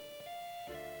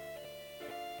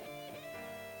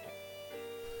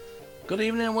Good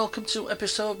evening and welcome to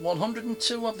episode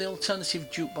 102 of the Alternative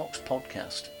Jukebox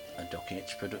podcast, a Doc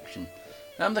H production.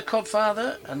 I'm the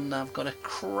Codfather and I've got a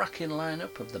cracking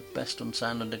lineup of the best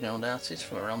unsigned underground artists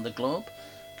from around the globe,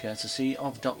 courtesy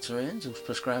of Dr. Ains, who's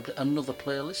prescribed another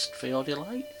playlist for your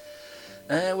delight.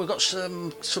 We've got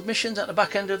some submissions at the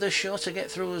back end of the show to get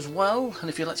through as well, and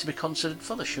if you'd like to be considered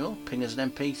for the show, ping us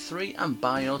an MP3 and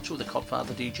bio to the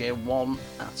CodfatherDJ1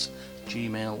 at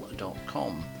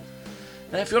gmail.com.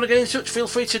 If you want to get in touch, feel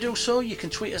free to do so. You can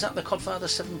tweet us at the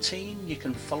Codfather17. You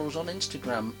can follow us on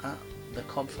Instagram at the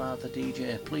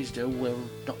CodfatherDJ. Please do. We're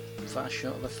not far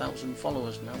short of 1,000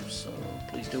 followers now, so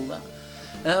please do that.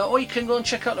 Or you can go and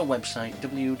check out our website,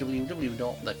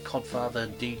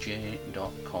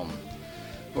 www.thecodfatherdj.com.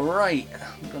 Right,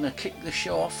 I'm going to kick the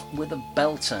show off with a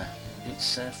belter.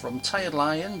 It's from Tired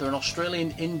Lion. They're an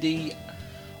Australian indie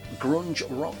grunge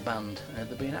rock band.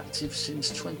 They've been active since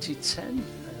 2010.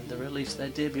 They released their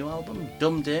debut album,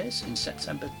 Dumb Days, in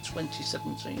September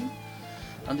 2017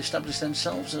 and established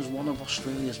themselves as one of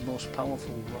Australia's most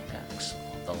powerful rock acts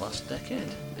of the last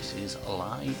decade. This is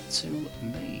Lie to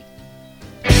Me.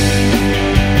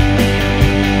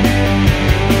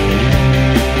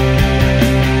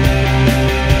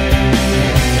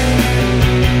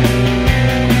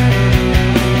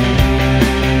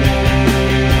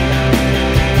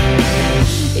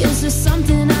 Is there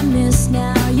something I miss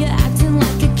now? You're acting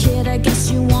like a kid. I guess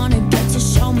you wanna get to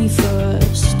show me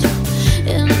first.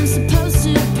 And I'm supposed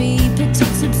to be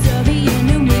petite,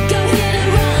 subservient, and we go hit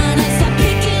and run. I stop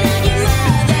picking on your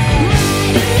mother.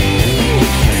 Lie to me,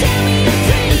 tell me you're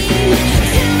pretty.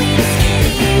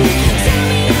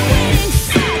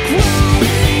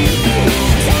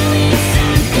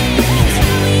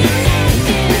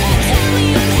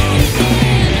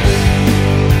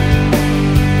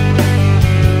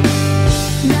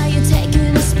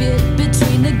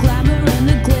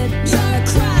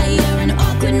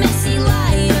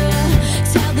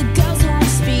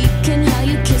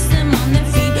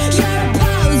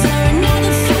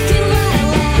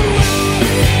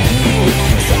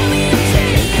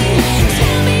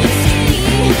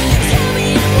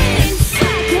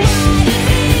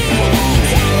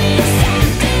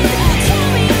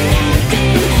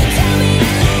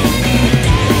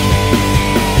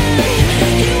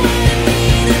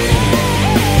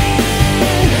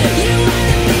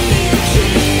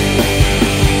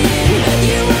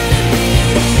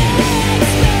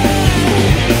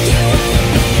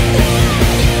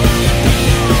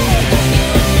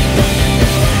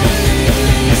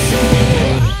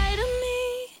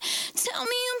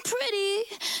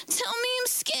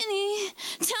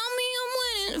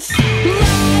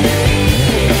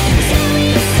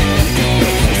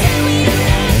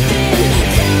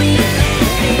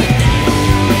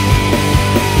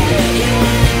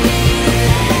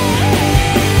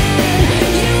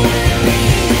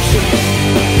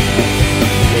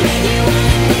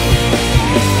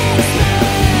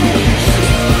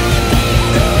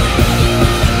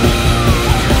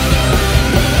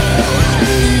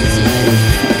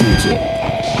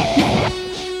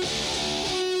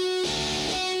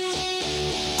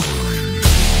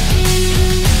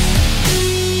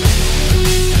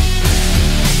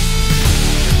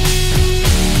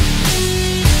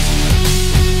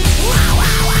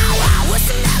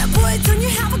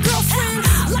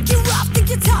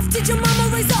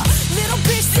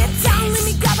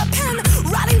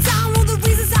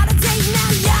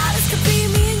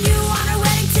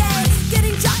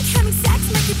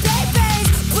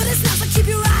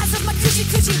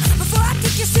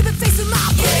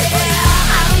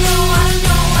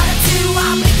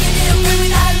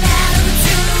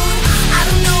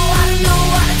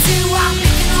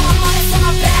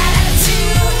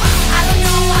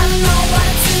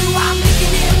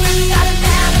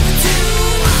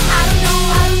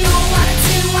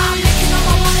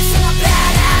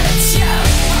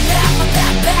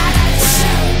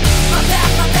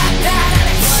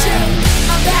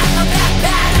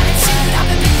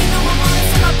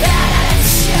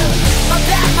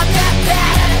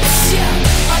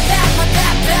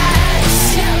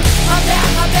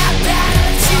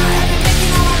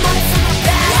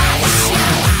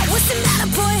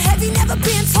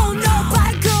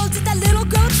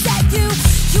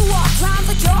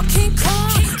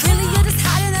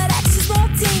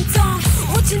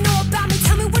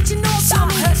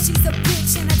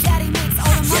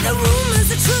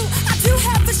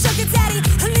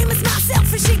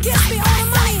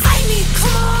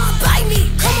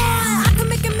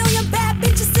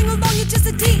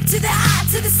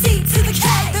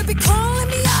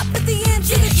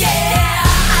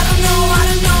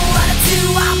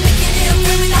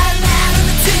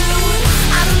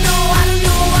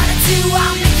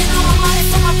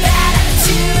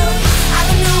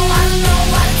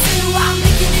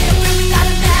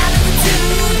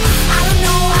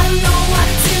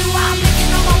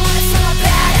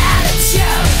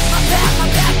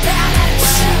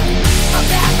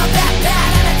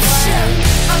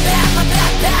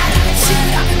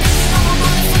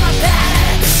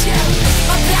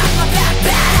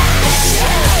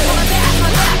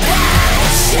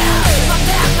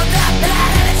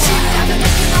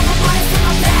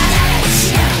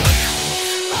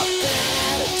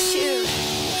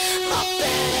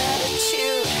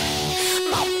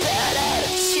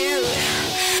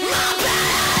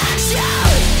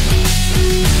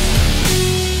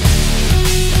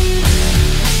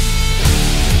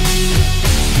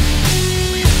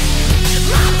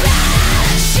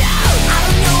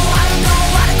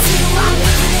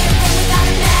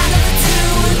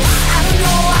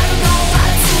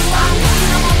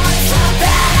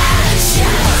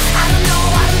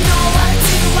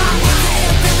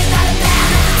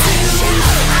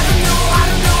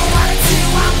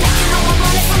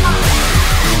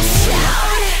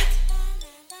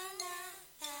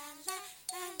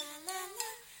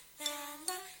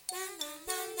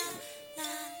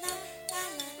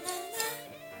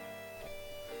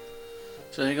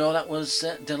 Before that was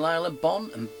Delilah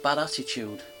Bon and Bad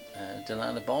Attitude.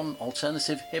 Delilah Bon,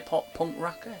 alternative hip-hop punk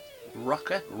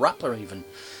rapper even.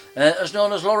 As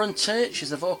known as Lauren Tate, she's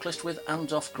the vocalist with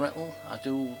Hands Off Gretel. I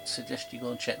do suggest you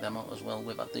go and check them out as well.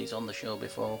 We've had these on the show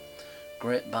before.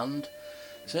 Great band.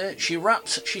 So she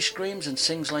raps, she screams and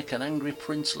sings like an angry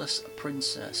princess,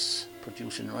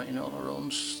 producing and writing all her own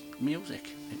music.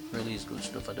 It really is good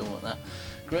stuff, I don't want that.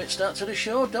 Great start to the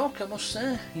show, Doc, I must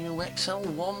say. You excel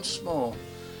once more.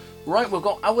 Right, we've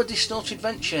got Our Distorted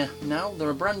Venture now. They're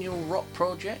a brand new rock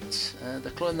project.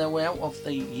 They're clawing their way out of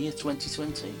the year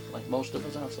 2020, like most of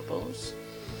us, I suppose.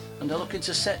 And they're looking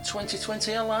to set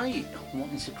 2020 alight,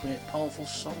 wanting to create powerful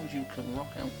songs you can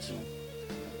rock out to.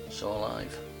 So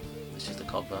alive. This is the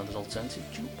Codfather's Alternative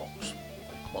Jukebox.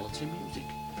 Quality music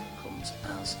comes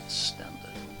as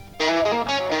standard.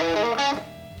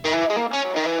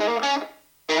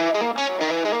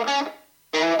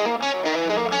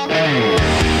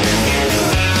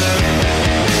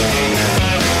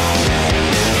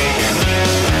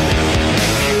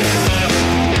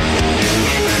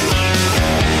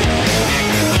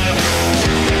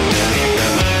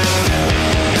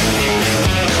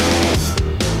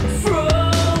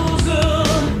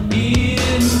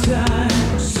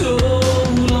 So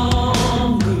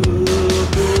long ago.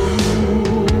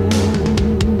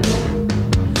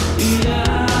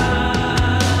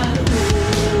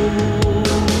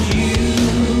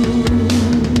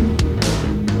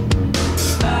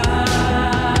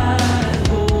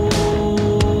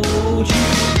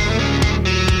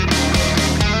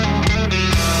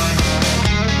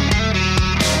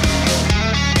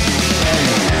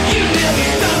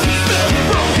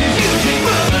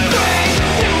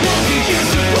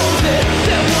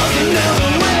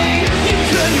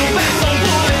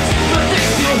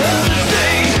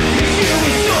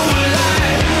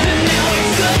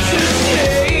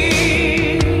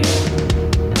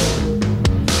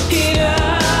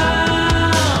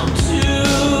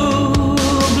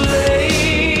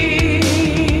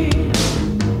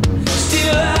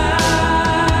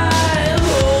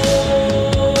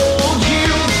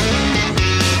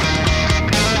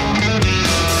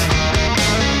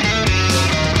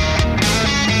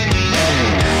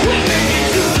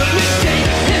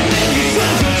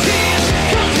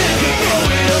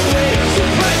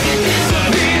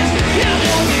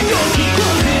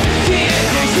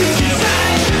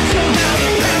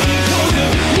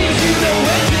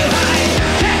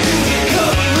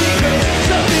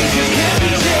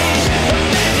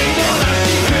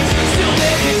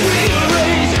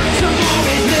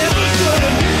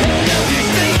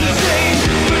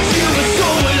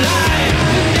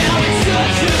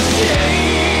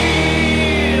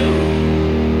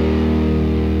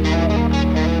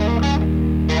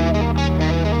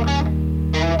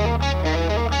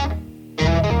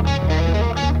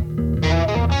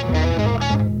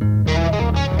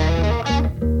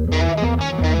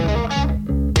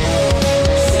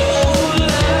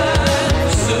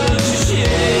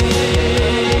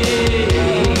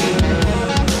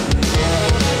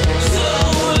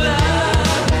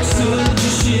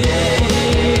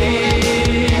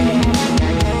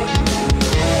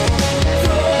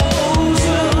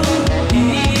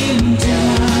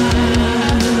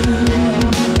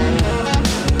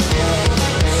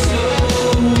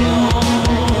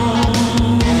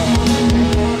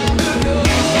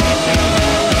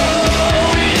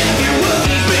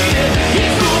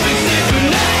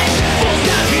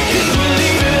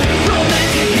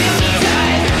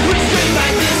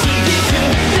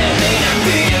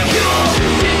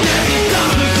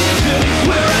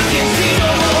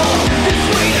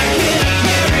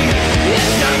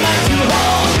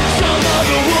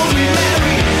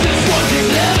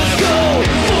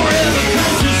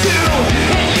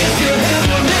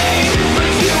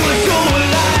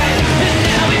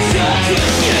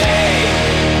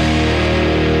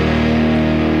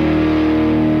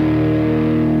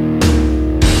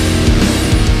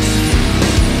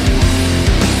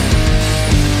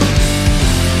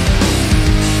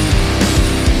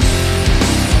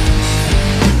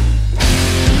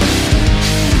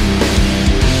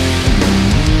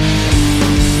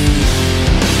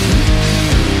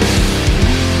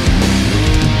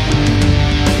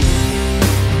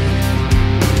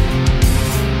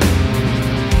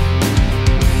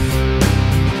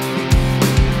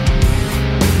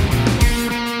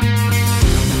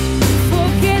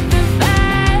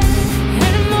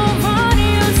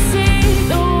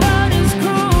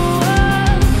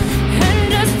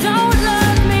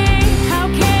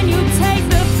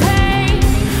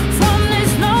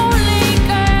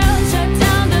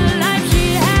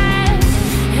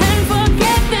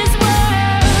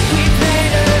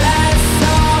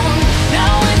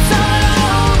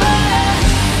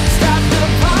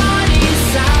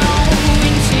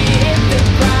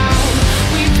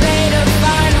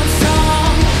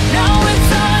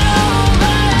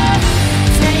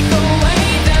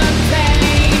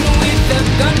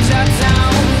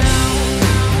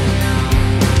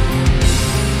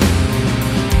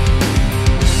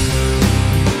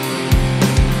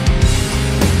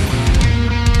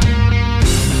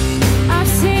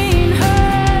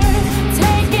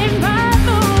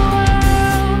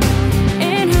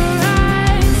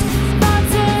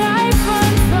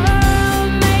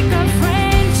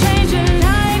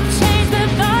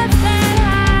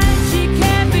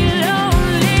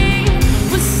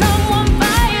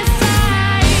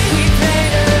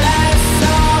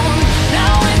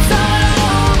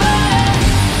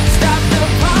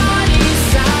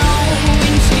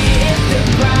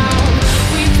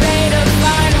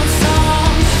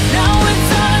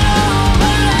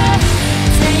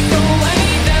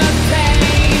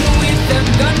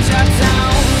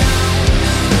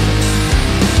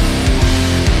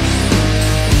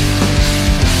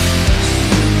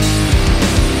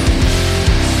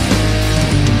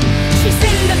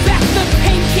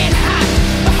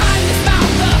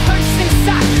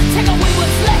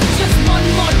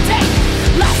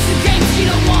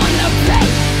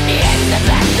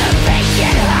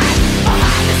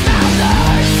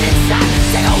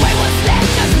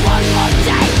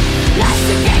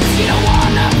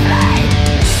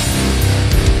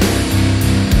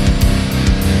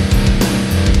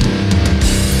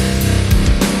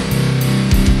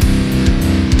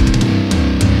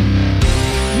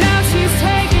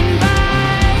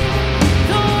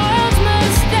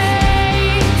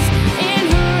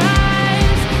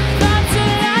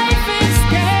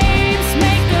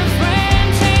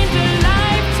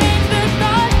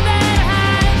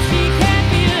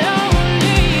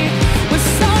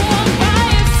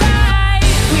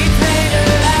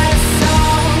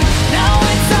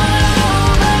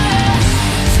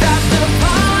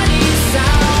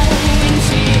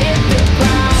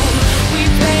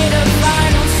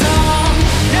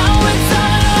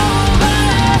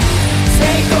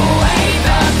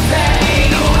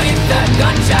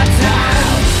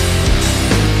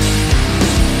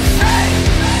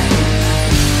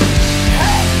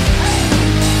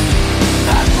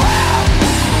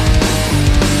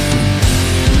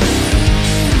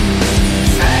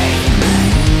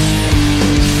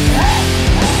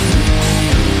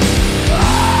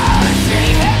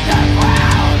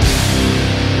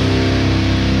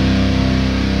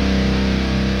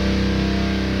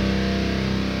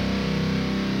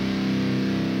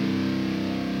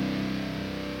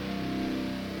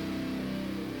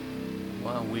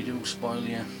 We Do Spoil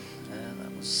You.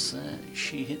 That was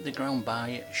She Hit the Ground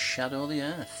by Shadow the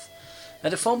Earth. They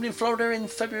formed in Florida in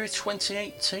February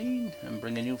 2018 and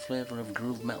bring a new flavour of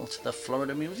groove metal to the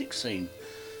Florida music scene.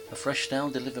 A fresh style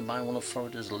delivered by one of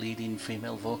Florida's leading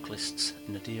female vocalists,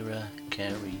 Nadira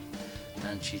Carey.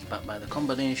 And she's backed by the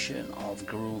combination of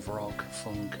groove rock,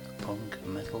 funk, punk,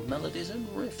 metal melodies and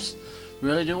riffs.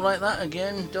 Really do like that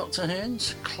again, Dr.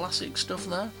 Haynes. Classic stuff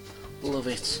there. Love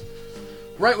it.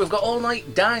 Right, we've got All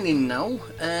Night Dining now.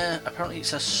 Apparently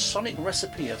it's a sonic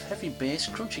recipe of heavy bass,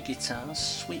 crunchy guitars,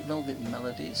 sweet velvet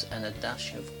melodies and a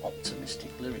dash of optimistic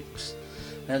lyrics.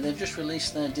 They've just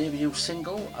released their debut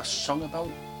single, a song about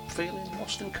feeling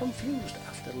lost and confused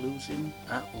after losing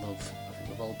at love. I think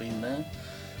we've all been there.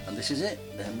 And this is it.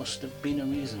 There must have been a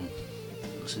reason.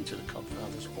 Listen to the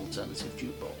Codfather's Alternative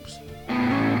Jukebox.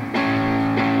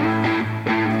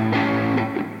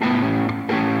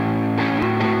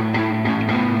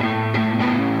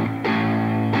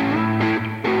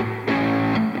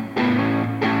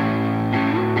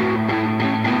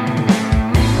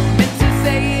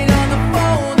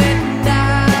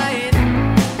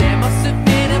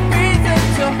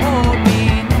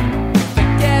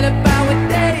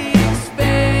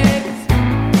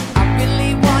 I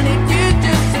really wanted you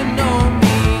just to know me.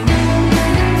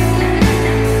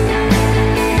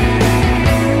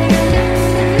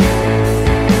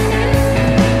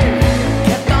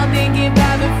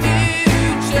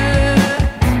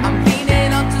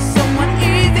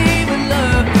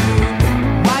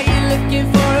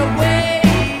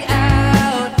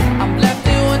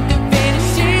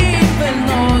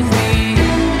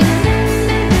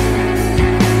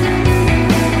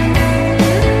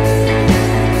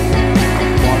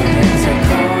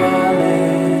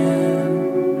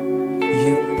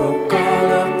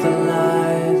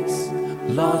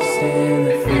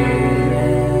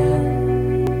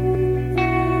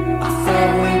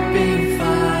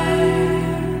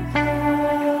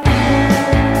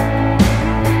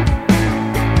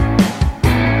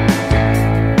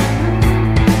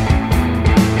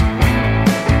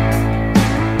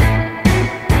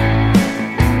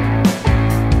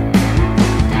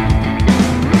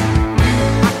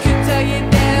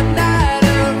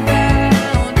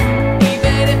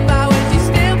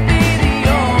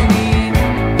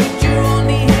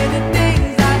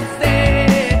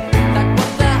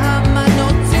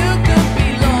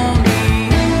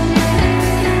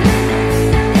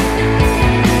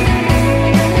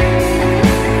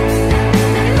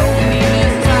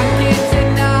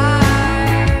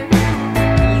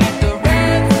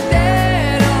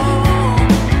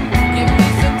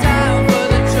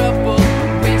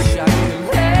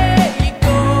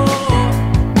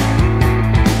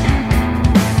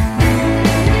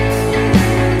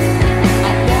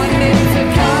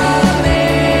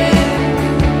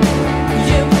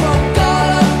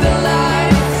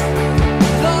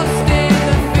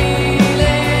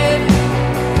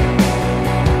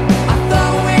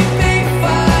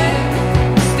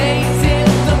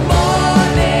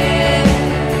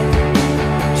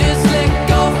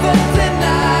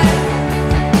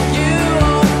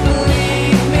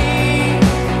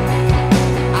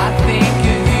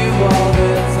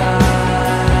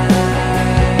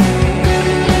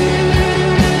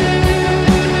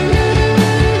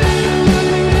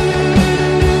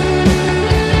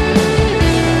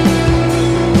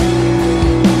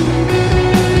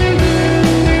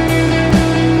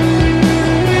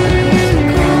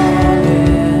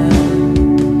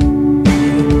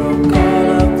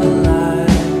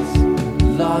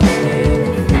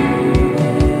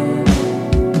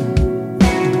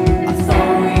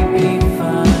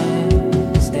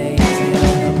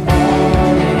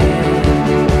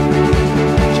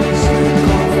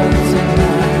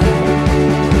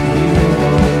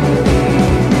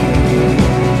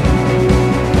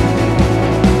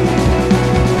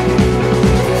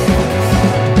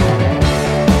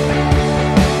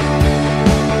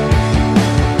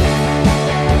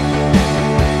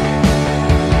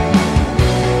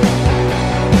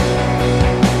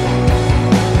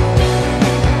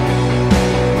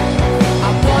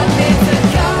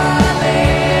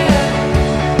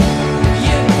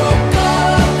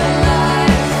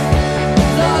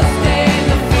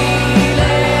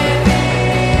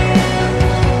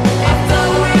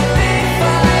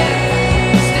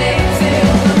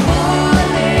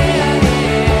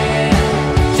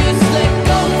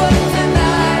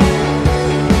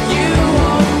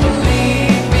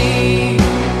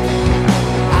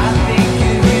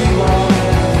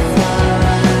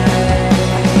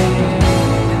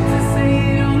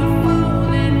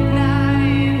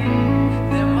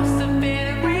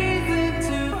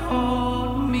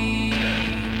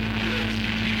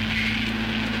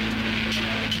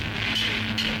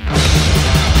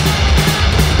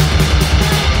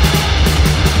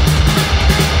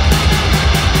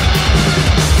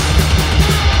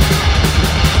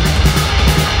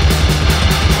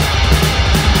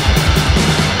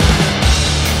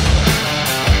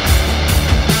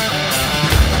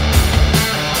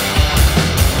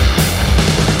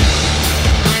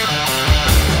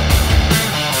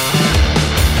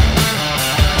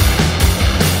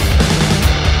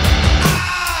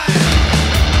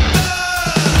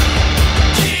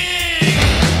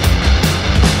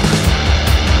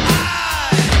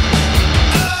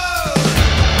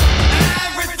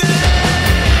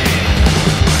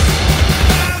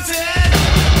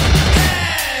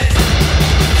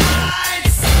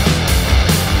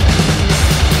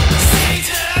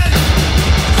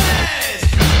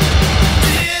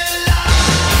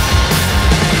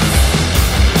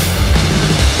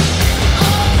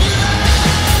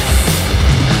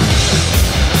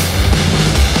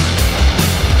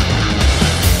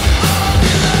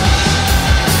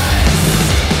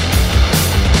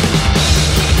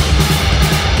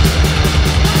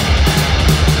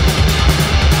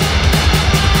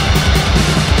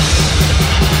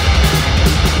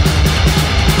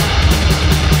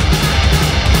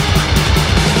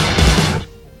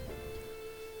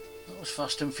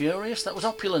 Fast and Furious. That was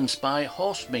Opulence by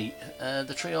Horsemeat.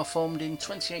 The trio formed in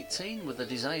 2018 with a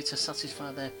desire to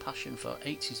satisfy their passion for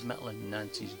 80s metal and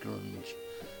 90s grunge.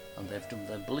 And they've done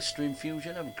their blistering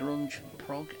fusion of grunge,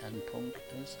 prog and punk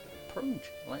as prunge,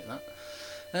 like that.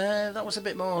 That was a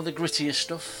bit more of the grittier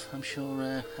stuff. I'm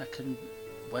sure I can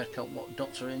work out what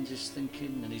Dr. Ainge is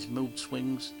thinking and his mood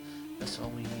swings. That's how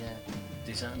he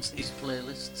designs these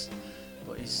playlists.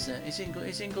 But he's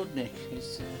in good nick.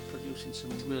 He's producing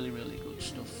some really good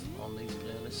stuff on these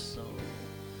playlists. So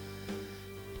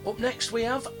up next we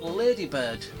have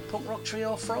Ladybird, punk rock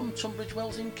trio from Tunbridge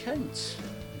Wells in Kent.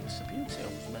 It's a beauty, I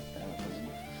was met there, wasn't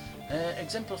it?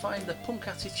 Exemplifying the punk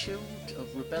attitude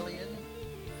of rebellion.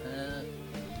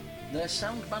 Their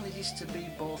sound manages to be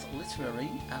both literary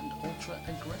and ultra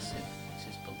aggressive. This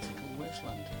is Political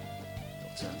Wasteland.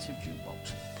 Alternative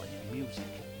Jukebox, playing music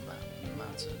that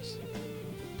matters.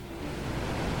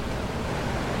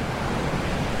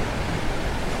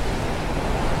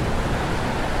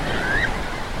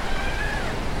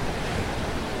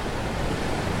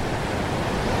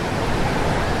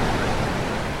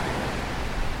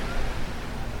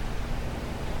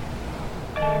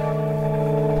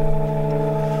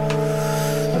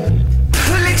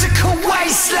 Political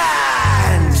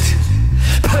wasteland,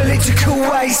 political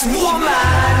waste woman,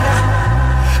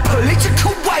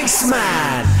 political waste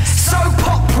man, soap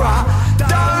opera,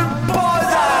 don't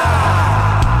bother.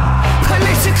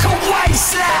 Political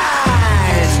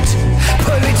wasteland,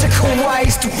 political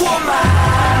waste woman,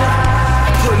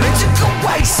 political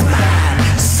waste man,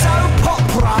 soap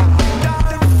opera,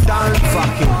 don't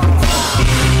fucking.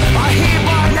 I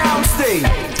hereby announce thee,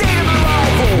 deed of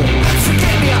arrival.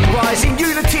 Forget the uprising,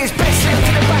 unity is best left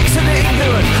in the backs of the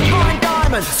ignorant. Mine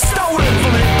diamond, stolen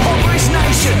from an impoverished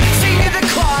nation. Senior the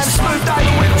crime, smoothed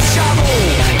over with a shovel.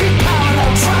 Big power, no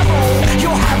trouble,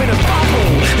 you're having a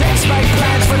bubble. Let's make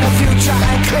plans for the future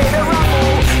and clear the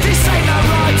rubble. This ain't no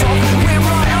write-off, we're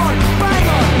right on, bang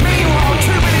on. Meanwhile,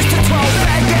 2 minutes to 12,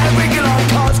 better get a wriggle on,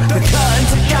 cause the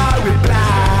curtains are going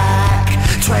black.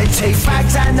 20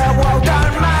 fags and the world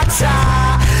don't matter.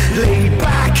 Lean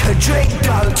back and drink,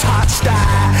 don't touch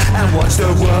that. And watch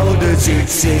the world as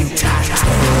it's in tatters.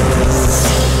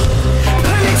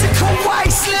 Political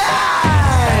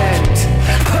wasteland,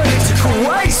 political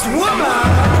waste woman,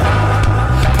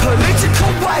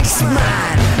 political waste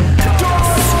man.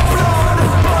 Doors, blood,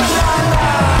 banana.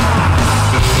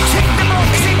 Tick the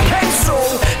box in pencil,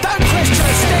 don't question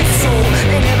a stencil.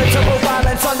 Inevitable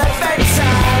violence on the fence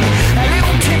and a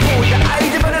little tipple with the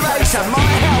aid of an eraser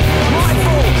might help, might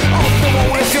fall off the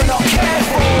wall if you're not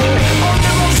careful. On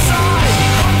the wrong side,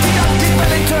 undeducted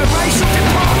fell into a racial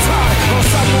department or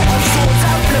somewhat of sorts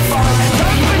amplified.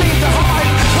 Don't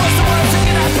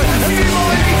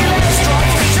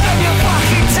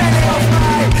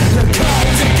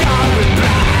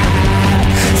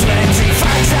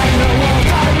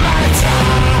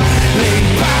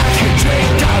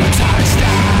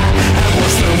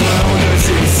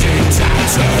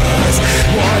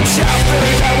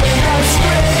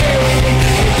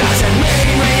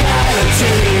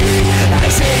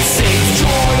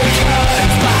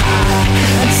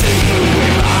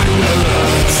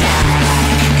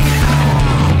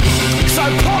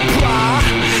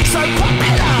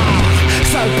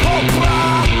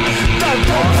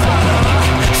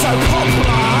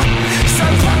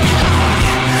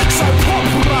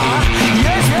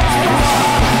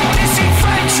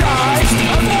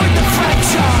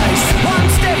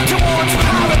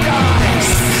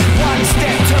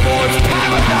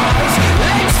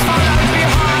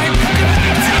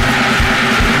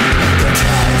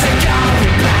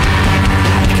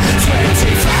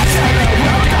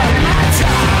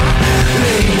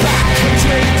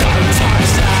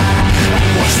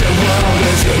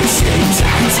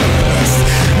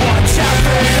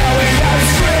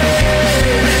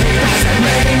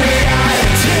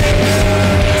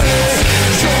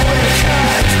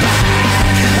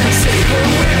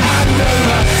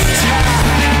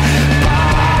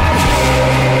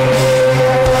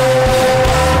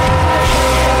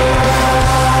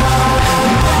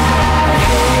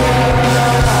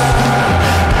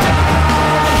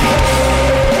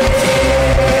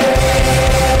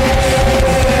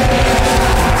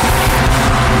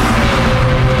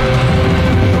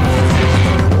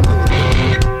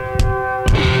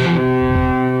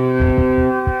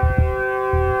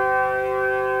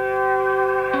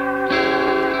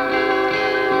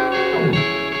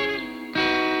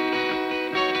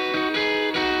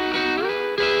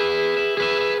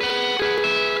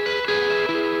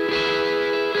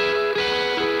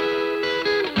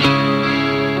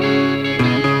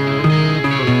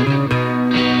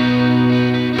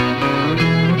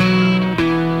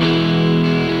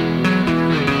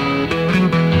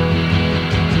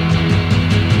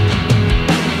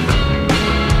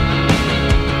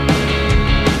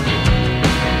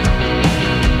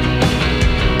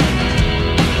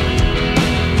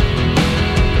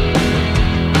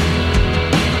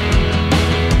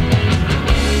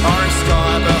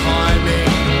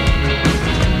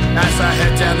as I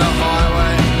head down the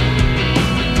highway.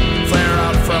 Flare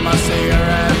up from my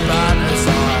cigarette butt as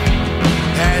I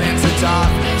head into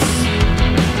darkness.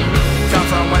 Come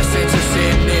from West into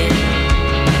Sydney.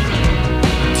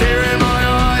 Tear in my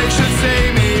eye, you should see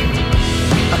me.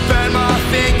 I burn my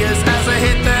fingers as I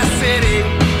hit the city.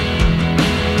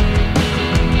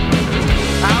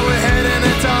 I will head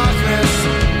into darkness.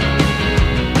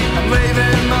 I'm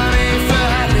leaving money for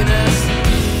happiness.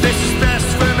 This is best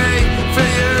for me, for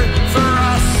you, for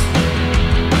us.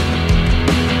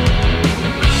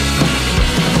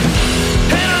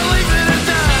 And I'm leaving it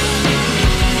down.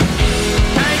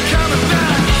 Ain't coming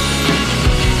back.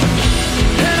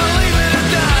 And I'm leaving it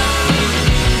down.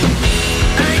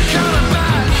 Ain't coming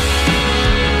back.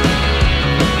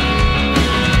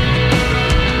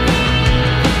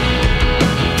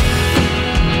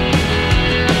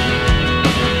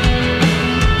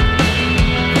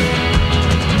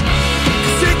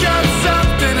 You got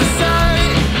something to say,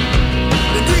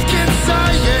 then you can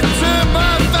say it to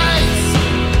my face.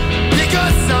 You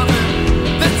got something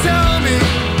to tell me,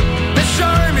 to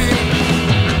show me.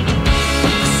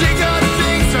 You got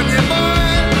things on your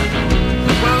mind.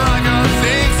 Well, I got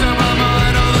things on my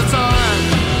mind all the time,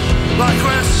 like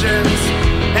questions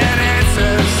and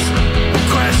answers,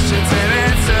 questions and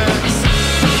answers.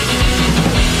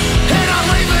 And I'm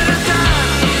leaving it down.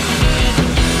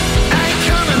 Ain't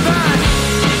coming back.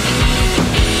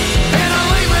 And I'm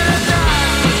leaving it down.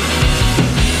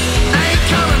 Ain't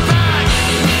coming back.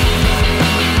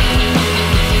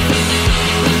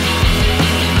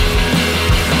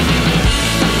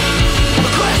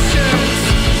 Questions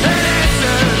and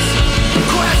answers.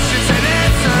 Questions and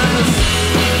answers.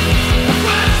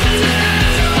 Questions and answers. Questions and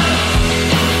answers.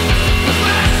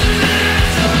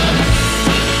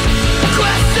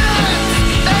 Questions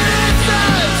and answers.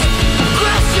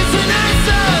 Questions and answers. Questions and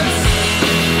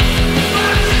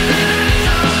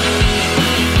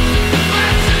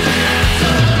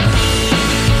answers.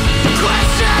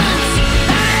 Questions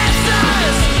and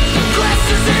answers.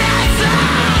 Questions and answers.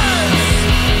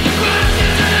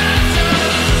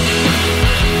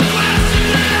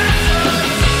 Questions and answers.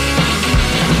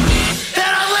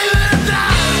 And I'm leaving it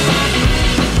down.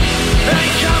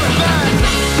 Ain't coming back.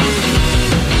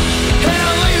 And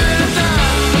I'm leaving it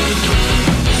down.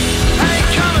 Ain't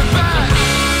coming back.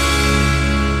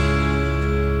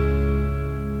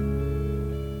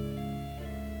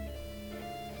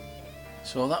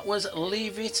 So that was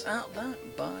Leave It At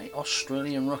That by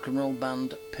Australian rock and roll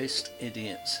band Pist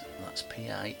Idiots. That's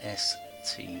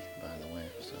P-I-S-T, by the way.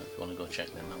 So if you want to go check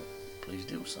them out, please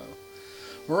do so.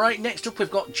 Right, next up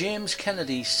we've got James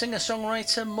Kennedy,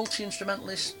 singer-songwriter,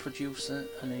 multi-instrumentalist, producer,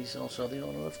 and he's also the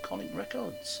owner of Conic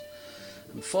Records.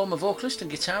 And former vocalist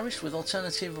and guitarist with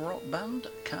alternative rock band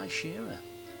Kai Shearer.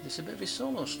 This is a bit of his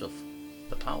solo stuff,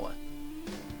 The Power.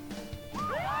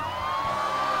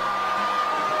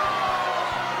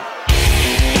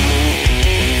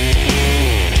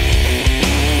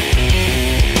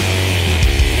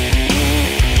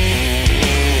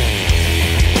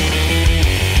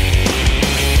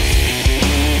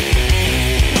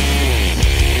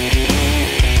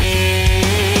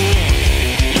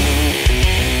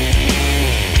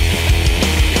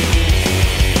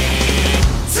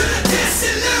 To the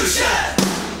disillusion,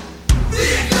 the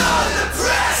ignore the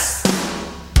press.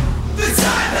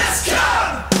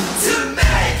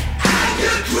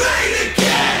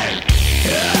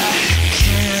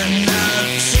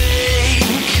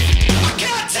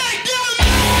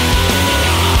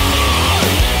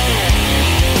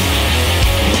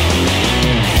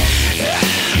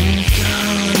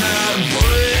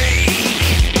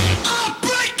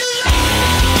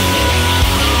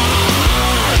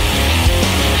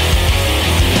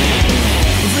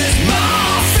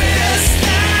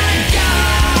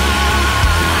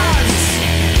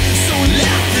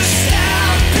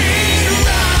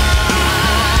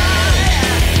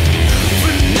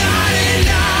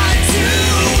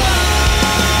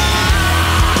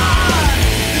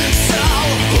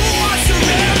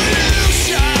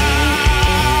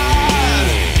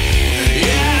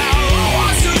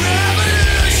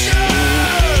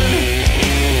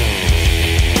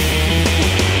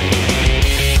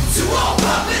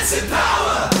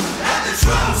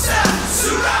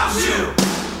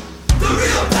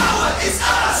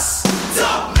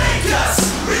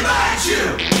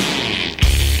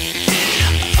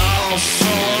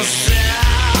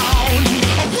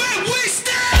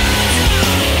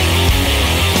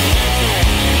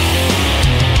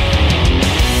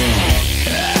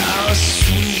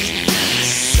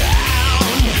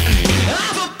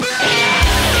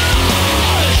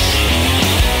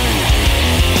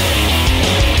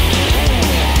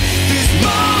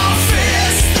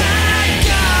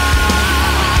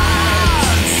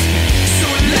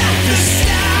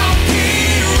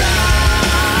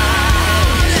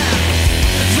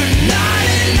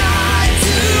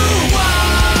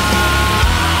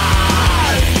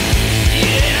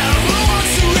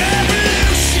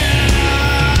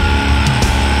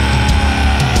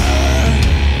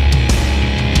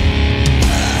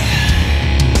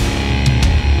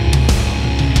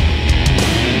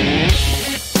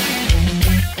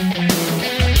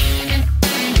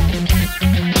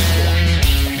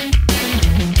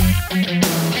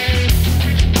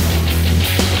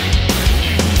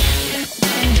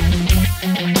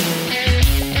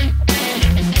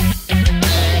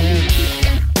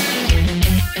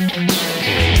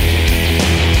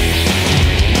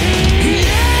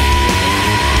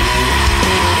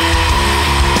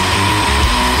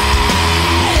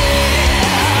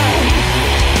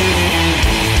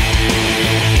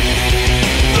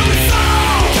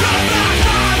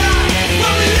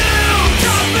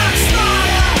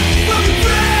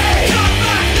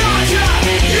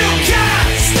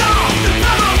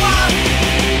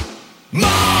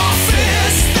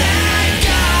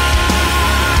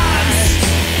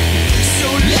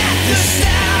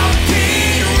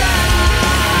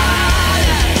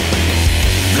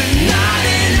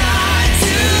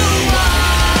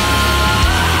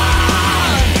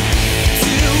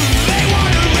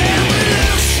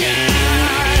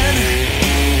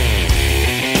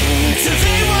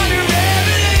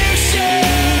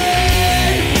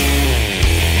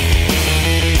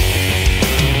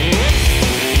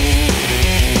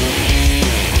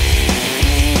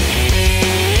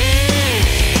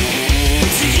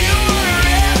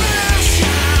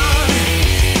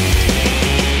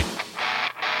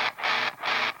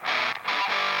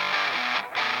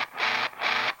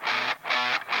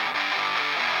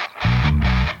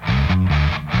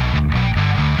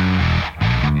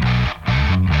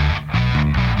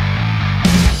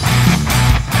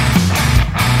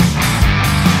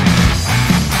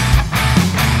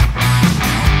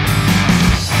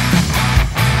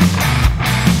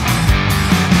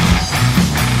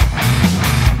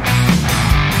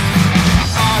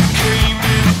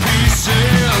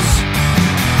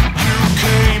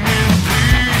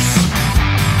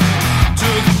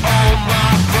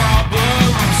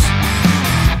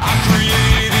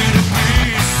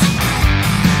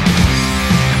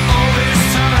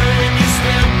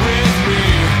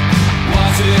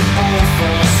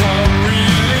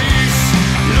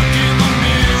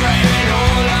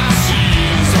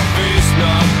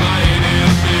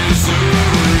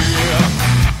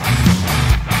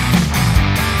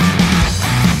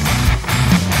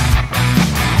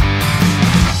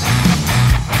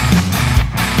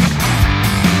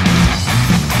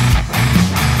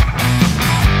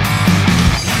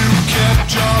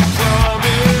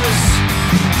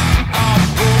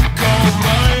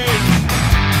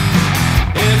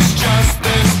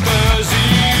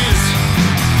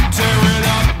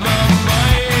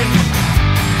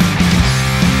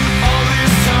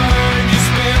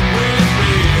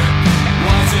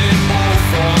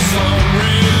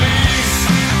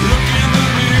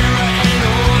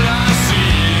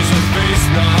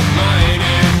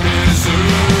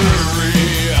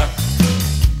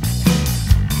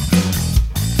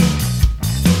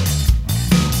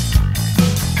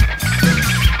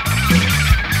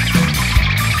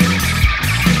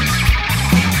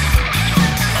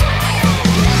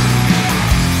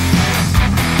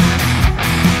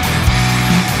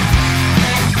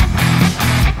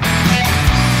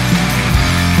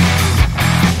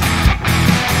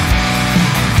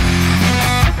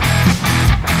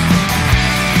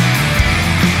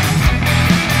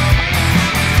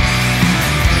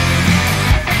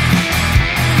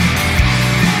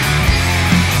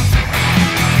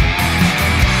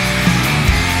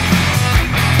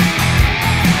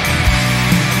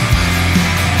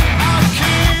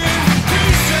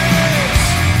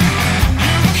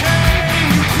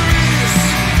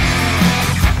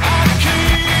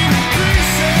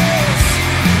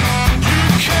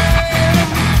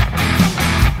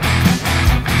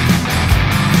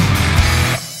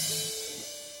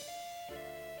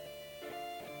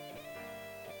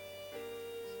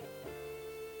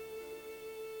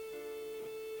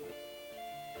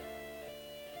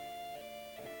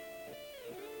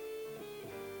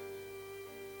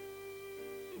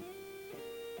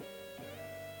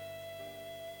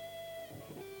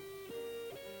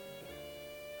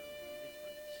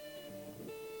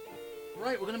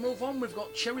 Right, we're going to move on. We've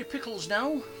got Cherry Pickles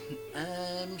now.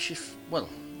 Well,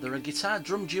 they're a guitar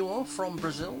drum duo from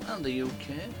Brazil and the UK.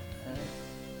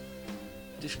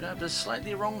 Described as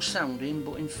slightly wrong sounding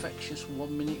but infectious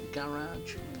 1 minute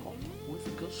garage pop with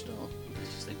gusto.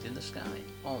 This is Things in the Sky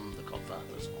on the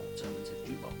Codfather's Alternative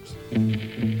Jukebox.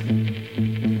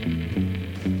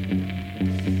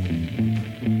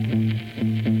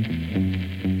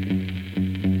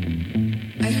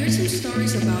 I heard some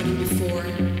stories about him before.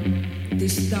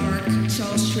 This dark,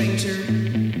 tall stranger.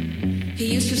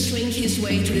 He used to swing his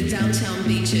way to the downtown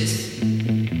beaches.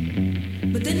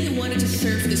 But then he wanted to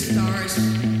surf the stars.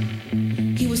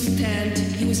 He was tanned,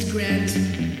 he was grand.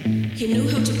 He knew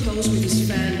how to pose with his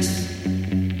fans.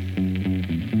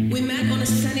 We met on a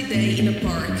sunny day in a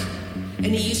park, and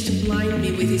he used to blind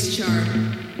me with his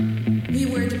charm. We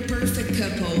were the perfect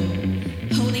couple,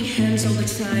 holding hands all the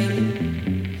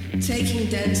time, taking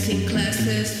dancing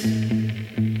classes.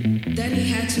 Then he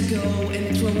had to go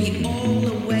and throw me all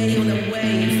away on a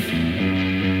wave.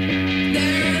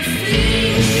 There are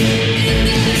things in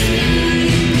the sky,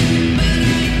 but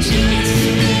I just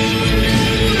don't know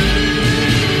why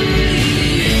you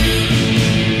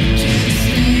can't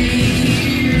stay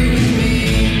here with me.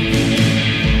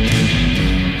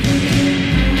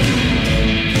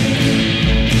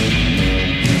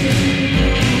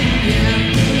 Yeah,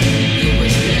 he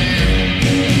was there,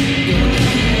 going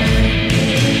ahead.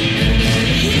 And then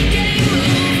he came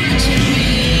over to me,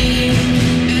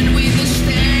 and with a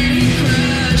stare he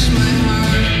crushed my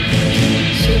heart.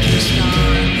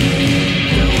 Superstar,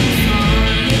 going far,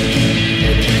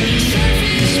 and then he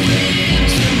surfed his way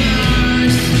to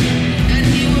Mars, and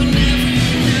he will never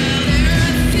know there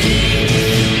are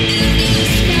things in the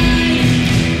sky,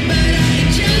 but I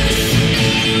just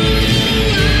don't know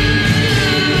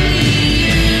why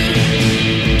you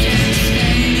can't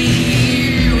stay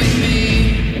here with me.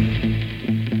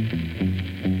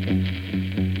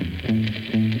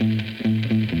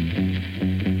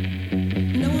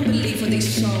 No one believed what they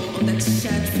saw on that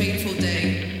sad, fateful day.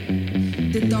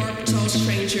 The dark, tall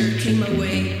stranger came my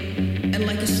way, and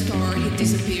like a star, he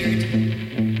disappeared.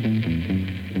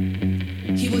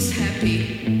 He was happy,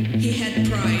 he had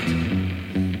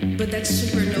pride, but that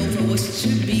supernova was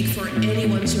too big for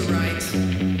anyone to ride.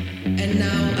 And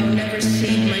now I'll never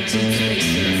see my deep space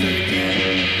surfer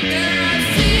again. There are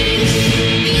things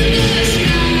in the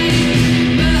sky,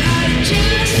 but I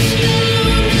just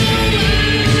don't know why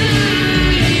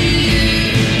you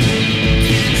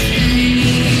can't stay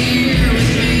here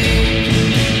with me.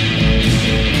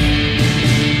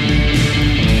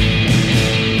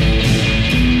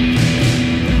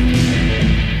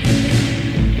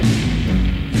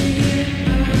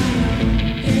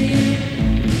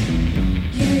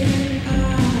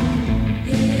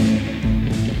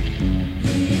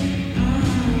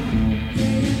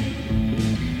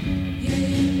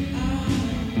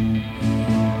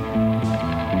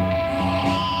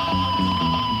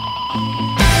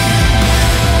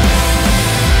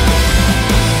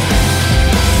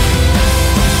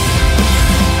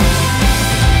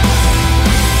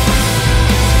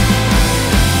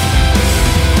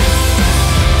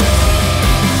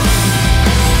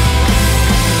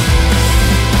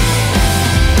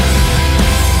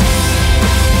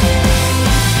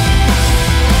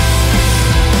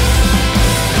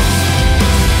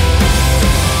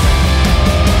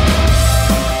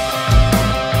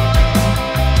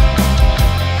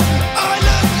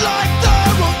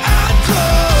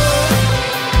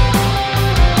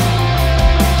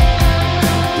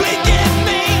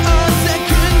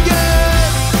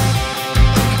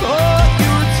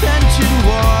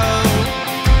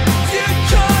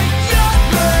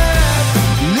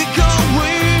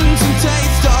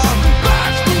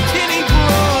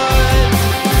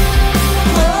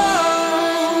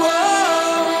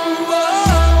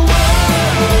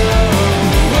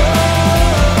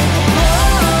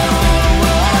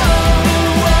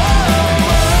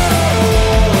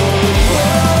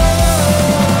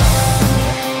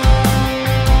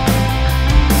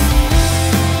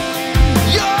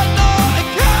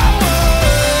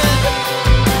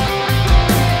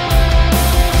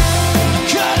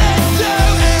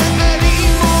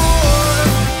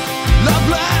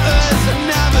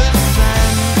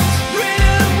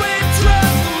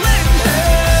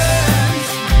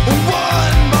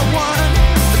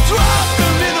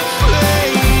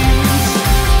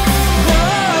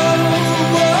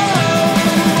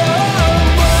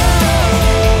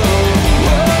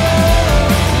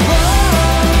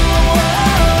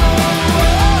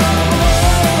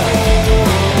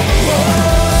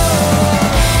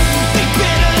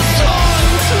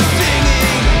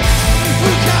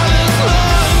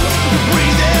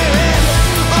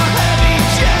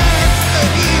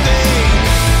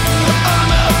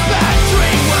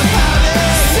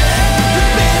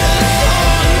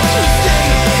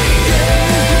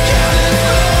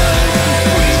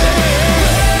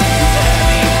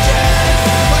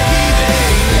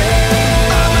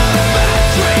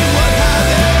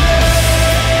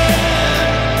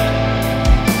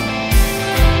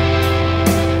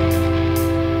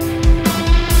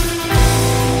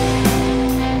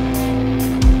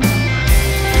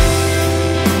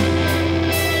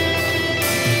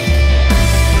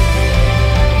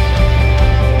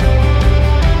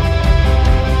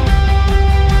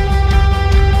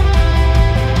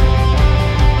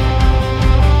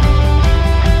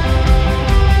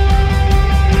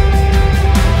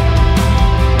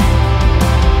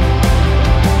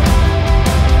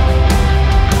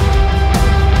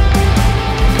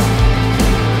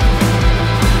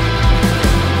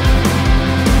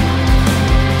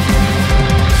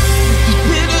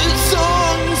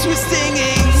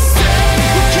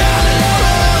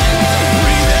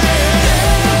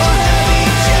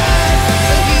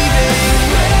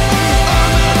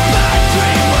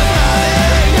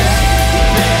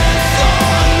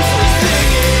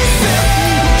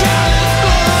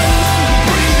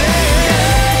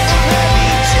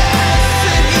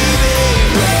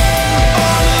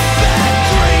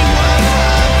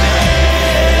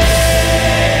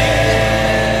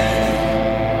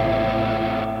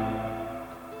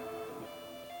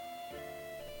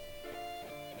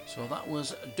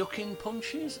 Pumpkin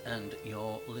Punches and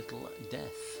Your Little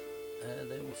Death.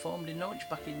 They were formed in Norwich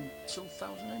back in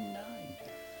 2009,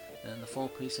 and the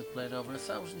four-piece have played over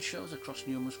 1,000 shows across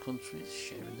numerous countries,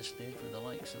 sharing the stage with the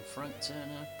likes of Frank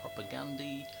Turner,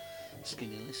 Propaganda,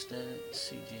 Skinny Lister,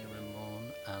 CJ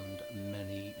Ramone and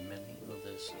many, many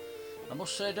others. I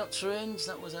must say, Dr. Ains,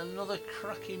 that was another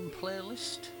cracking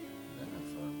playlist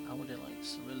for our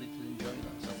delights. I really did enjoy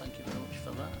that, so thank you very much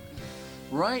for that.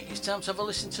 Right, it's time to have a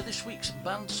listen to this week's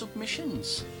band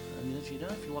submissions. And as you know,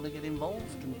 if you want to get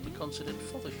involved and be considered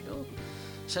for the show,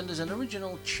 send us an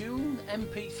original tune,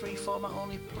 MP3 format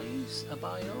only please, a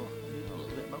bio, a little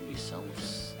bit about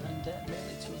yourselves, and mail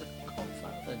it to the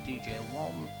Codfather,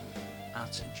 DJ1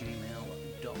 at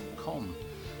gmail.com.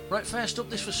 Right, first up,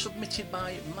 this was submitted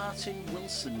by Martin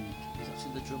Wilson. He's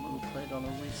actually the drummer who played on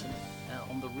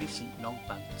the recent Nog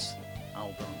Bands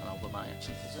album, an album I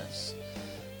actually possess.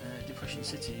 Depression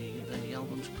City, the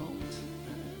album's called.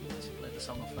 He played a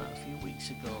song of that a few weeks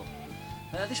ago.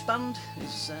 This band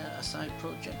is a side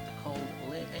project called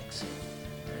Late Exit.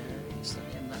 It's the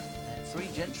name that Three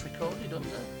Gents recorded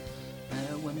under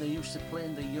when they used to play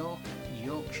in the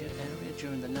Yorkshire area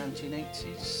during the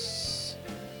 1980s.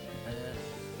 I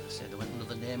say they went under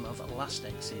the name of Last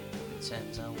Exit, but it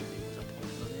turns out it was a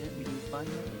popular name used by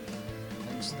them,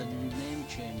 hence the name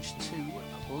changed to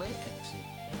Late Exit.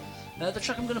 The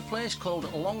track I'm going to play is called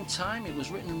A Long Time. It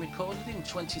was written and recorded in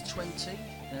 2020,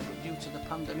 but due to the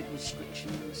pandemic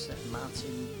restrictions,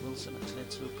 Martin Wilson actually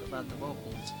had to provide the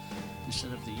vocals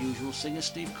instead of the usual singer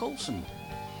Steve Coulson.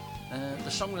 The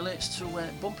song relates to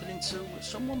bumping into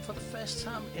someone for the first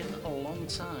time in a long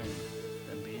time,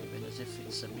 and behaving as if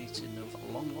it's a meeting of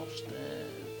long lost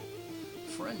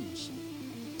friends,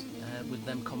 with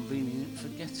them convening and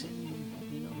forgetting,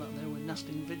 that they were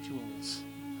nasty individuals.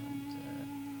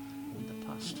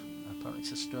 Apparently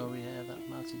it's a story that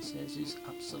Martin says is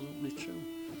absolutely true.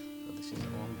 So this is A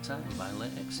Long Time by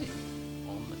Late Exit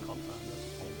on the Codfather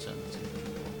Alternative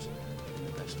Jukebox,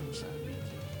 the best of sound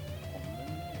music on the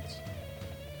net.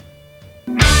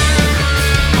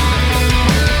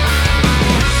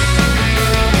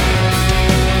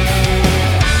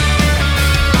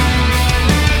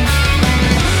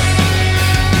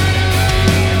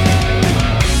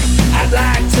 I'd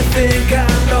like to think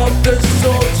I'm not the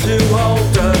sort to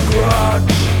hold a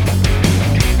grudge.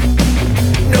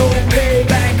 No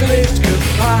payback list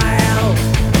compiled.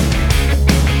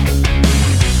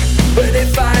 But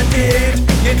if I did,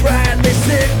 you'd rightly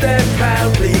sit there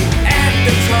proudly at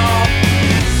the top.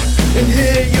 And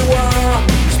here you are,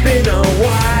 it's been a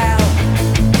while.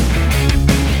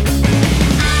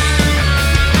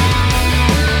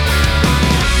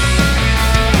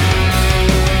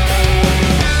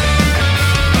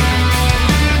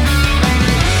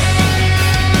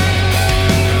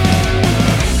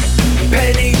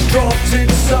 Pennies dropped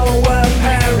and so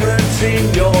apparent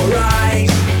in your eyes.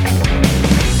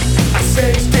 I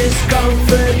sense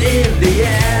discomfort in the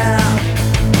air.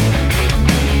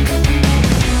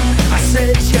 I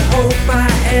sense you hope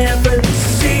I haven't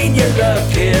seen you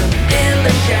looking in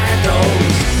the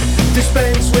shadows.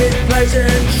 Dispense with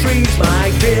pleasantries, my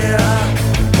dear.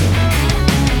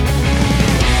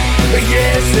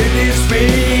 Yes, it is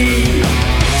me.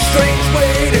 Strange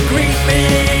way to greet me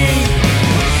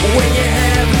when you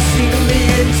haven't seen me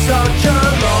in such a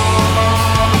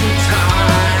long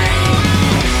time.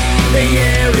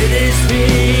 Yeah, it is me.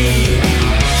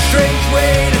 Strange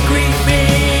way to greet me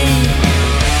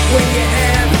when you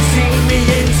haven't seen me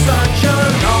in such a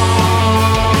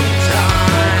long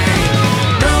time.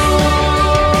 No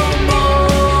more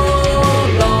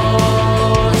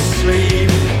lost sleep,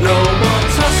 no more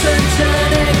toss and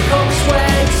turning, cold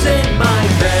sweats in my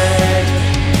bed.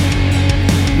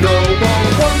 No more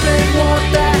wondering what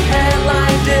the hell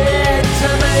I did to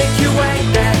make you act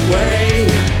that way.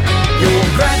 Your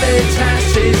gravitas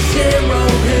is zero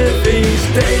here these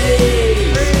days.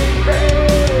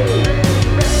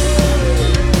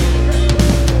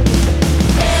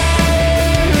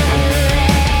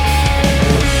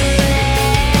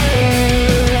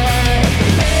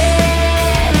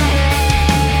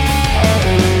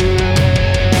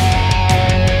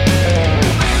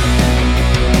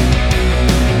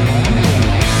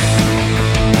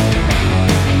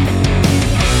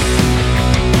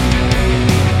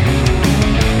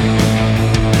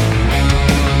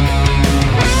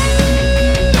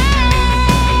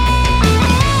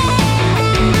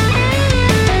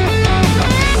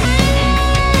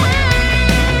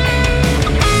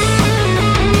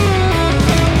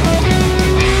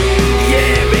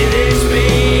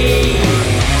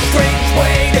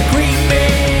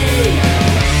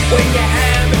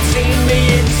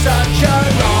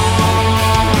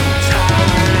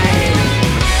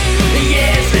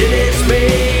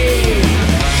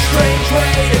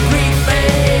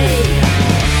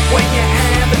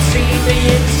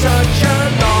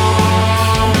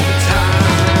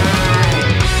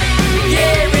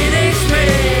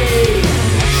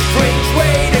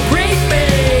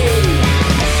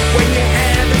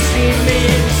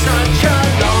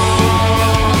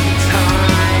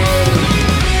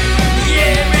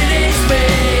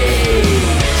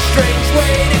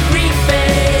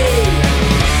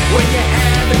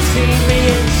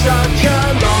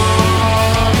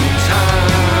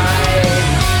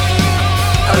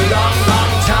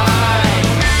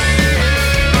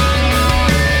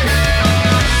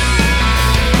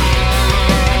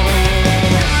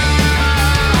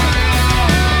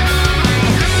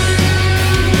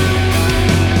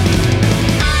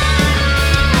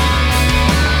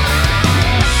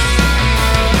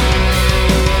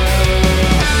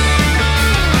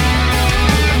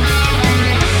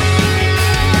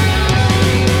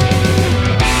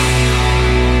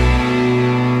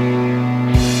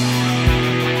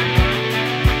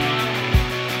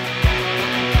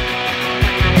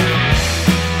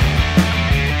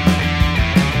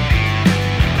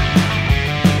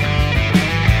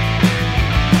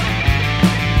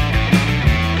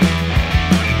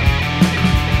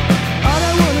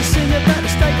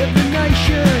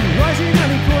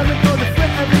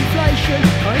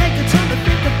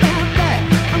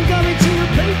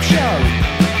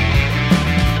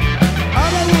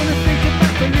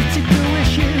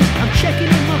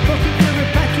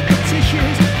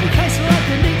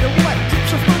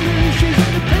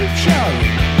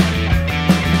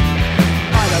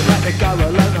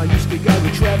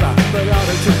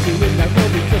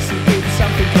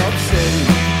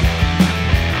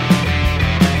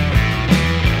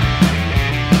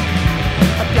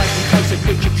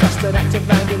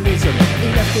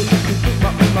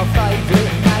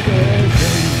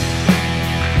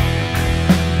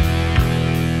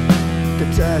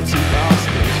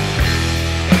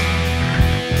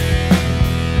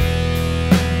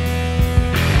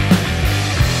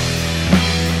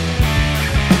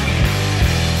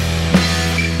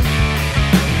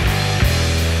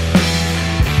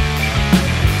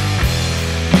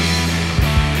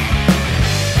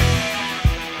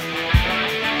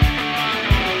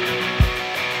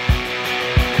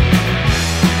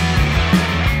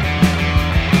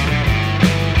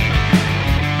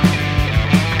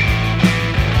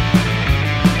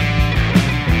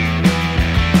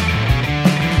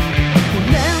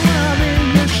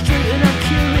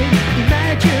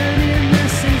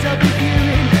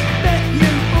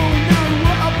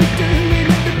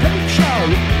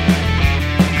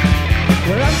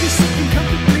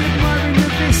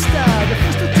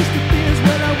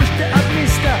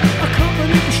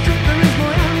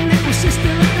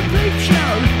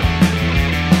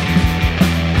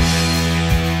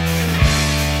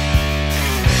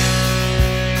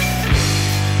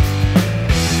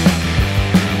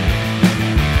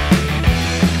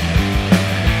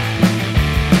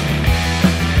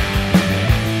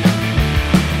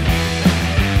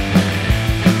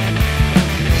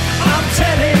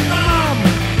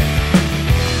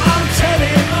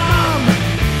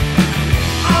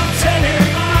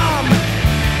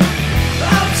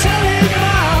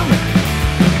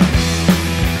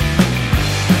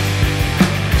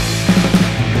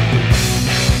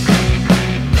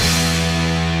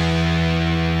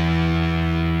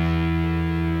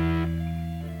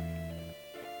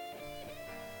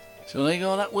 There you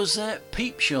go, that was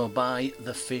Peep Show by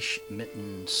The Fish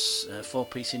Mittens, a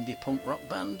 4-piece indie punk rock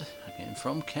band, again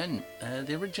from Kent.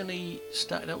 They originally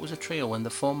started out as a trio when they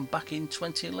formed back in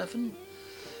 2011,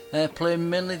 playing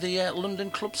mainly the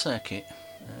London club circuit.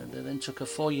 They then took a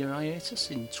 4-year hiatus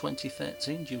in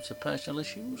 2013 due to personal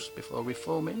issues before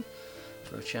reforming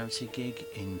for a charity gig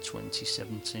in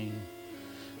 2017.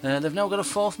 They've now got a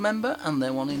 4th member and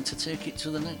they're wanting to take it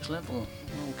to the next level.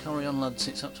 Well, carry on lads,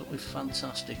 it's absolutely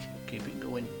fantastic. Keep it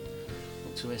going.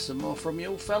 Want to hear some more from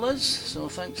you fellas, so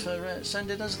thanks for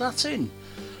sending us that in.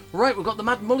 Right, we've got the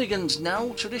Mad Mulligans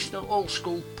now, traditional old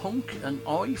school punk and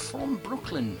oi from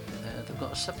Brooklyn. They've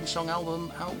got a 7-song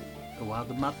album out, who are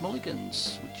the Mad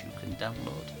Mulligans, which you can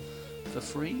download for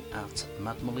free at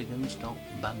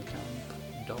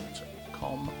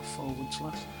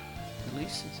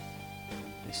madmulligans.bandcamp.com/releases.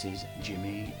 This is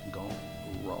Jimmy Got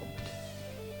Robbed.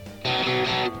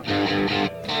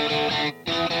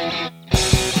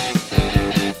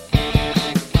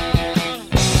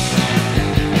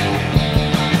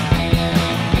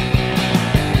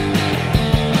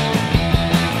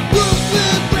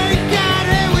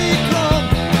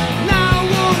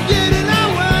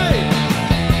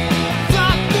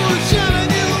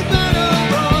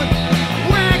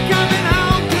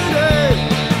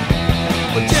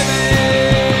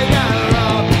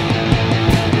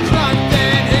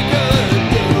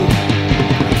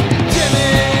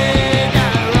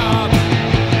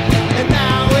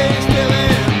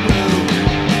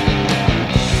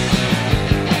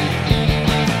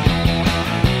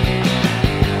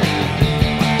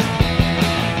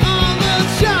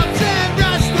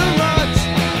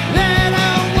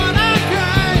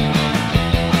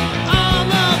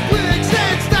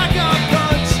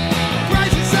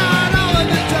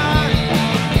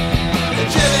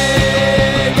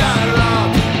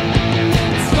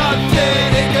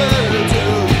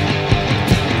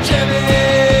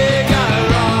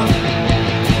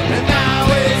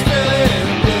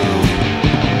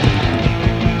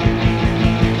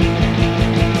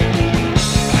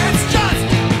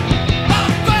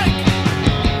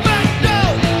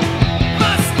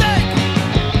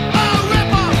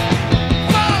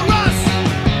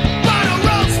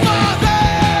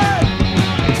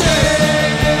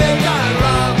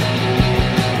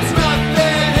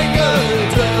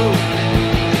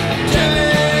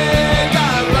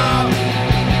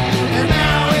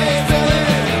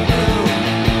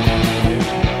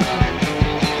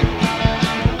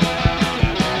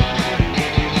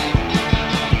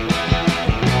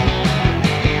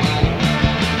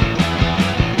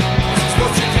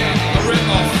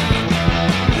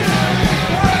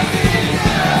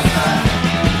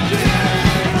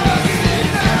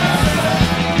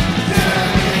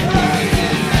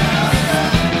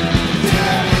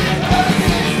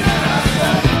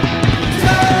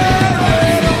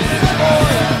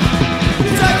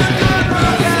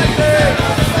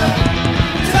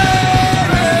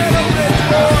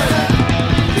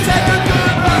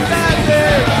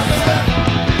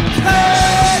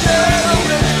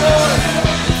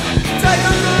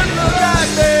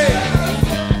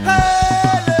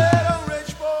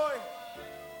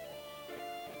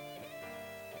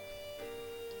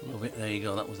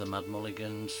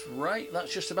 Right,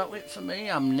 that's just about it for me.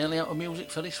 I'm nearly out of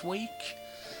music for this week.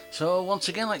 So once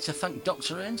again, I'd like to thank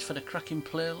Dr. Ains for the cracking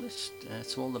playlist.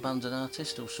 To all the bands and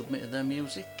artists who submitted their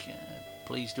music,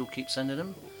 please do keep sending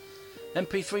them.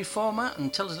 MP3 format,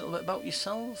 and tell us a little bit about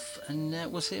yourself, and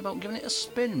we'll see about giving it a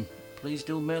spin. Please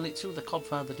do mail it to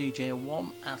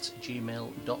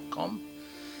thecodfatherdj1@gmail.com.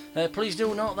 Please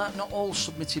do note that not all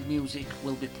submitted music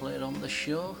will be played on the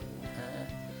show.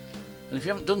 And if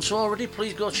you haven't done so already,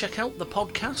 please go check out the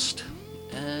podcast.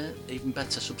 Even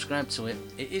better, subscribe to it.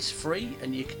 It is free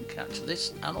and you can catch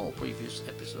this and all previous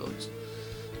episodes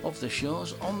of the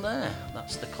shows on there.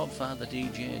 That's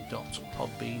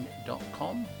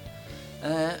thecodfatherdj.podbean.com.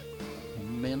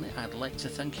 Mainly, I'd like to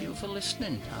thank you for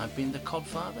listening. I've been the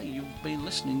Codfather. You've been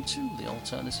listening to the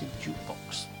Alternative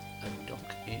Jukebox, a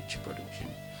Doc H production.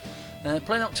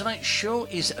 Playing out tonight's show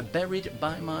is Buried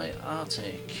by My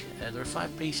Heartache. They're a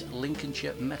 5-piece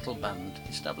Lincolnshire metal band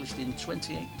established in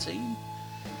 2018.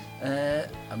 A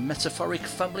metaphoric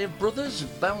family of brothers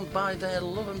bound by their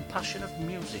love and passion of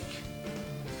music.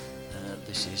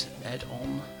 This is Ed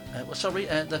on...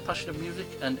 their passion of music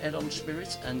and Ed on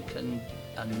Spirit and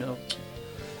no.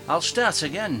 I'll start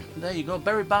again. There you go.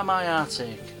 Buried by My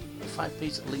Heartache. A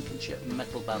 5-piece Lincolnshire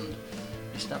metal band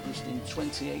established in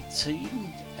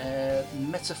 2018.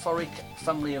 Metaphoric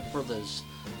family of brothers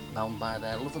bound by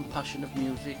their love and passion of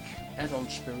music, head on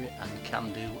spirit and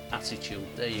can-do attitude.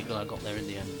 There you go, I got there in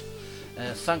the end.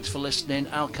 Thanks for listening.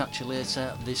 I'll catch you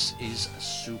later. This is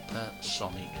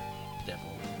Supersonic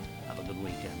Devil. Have a good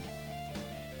weekend.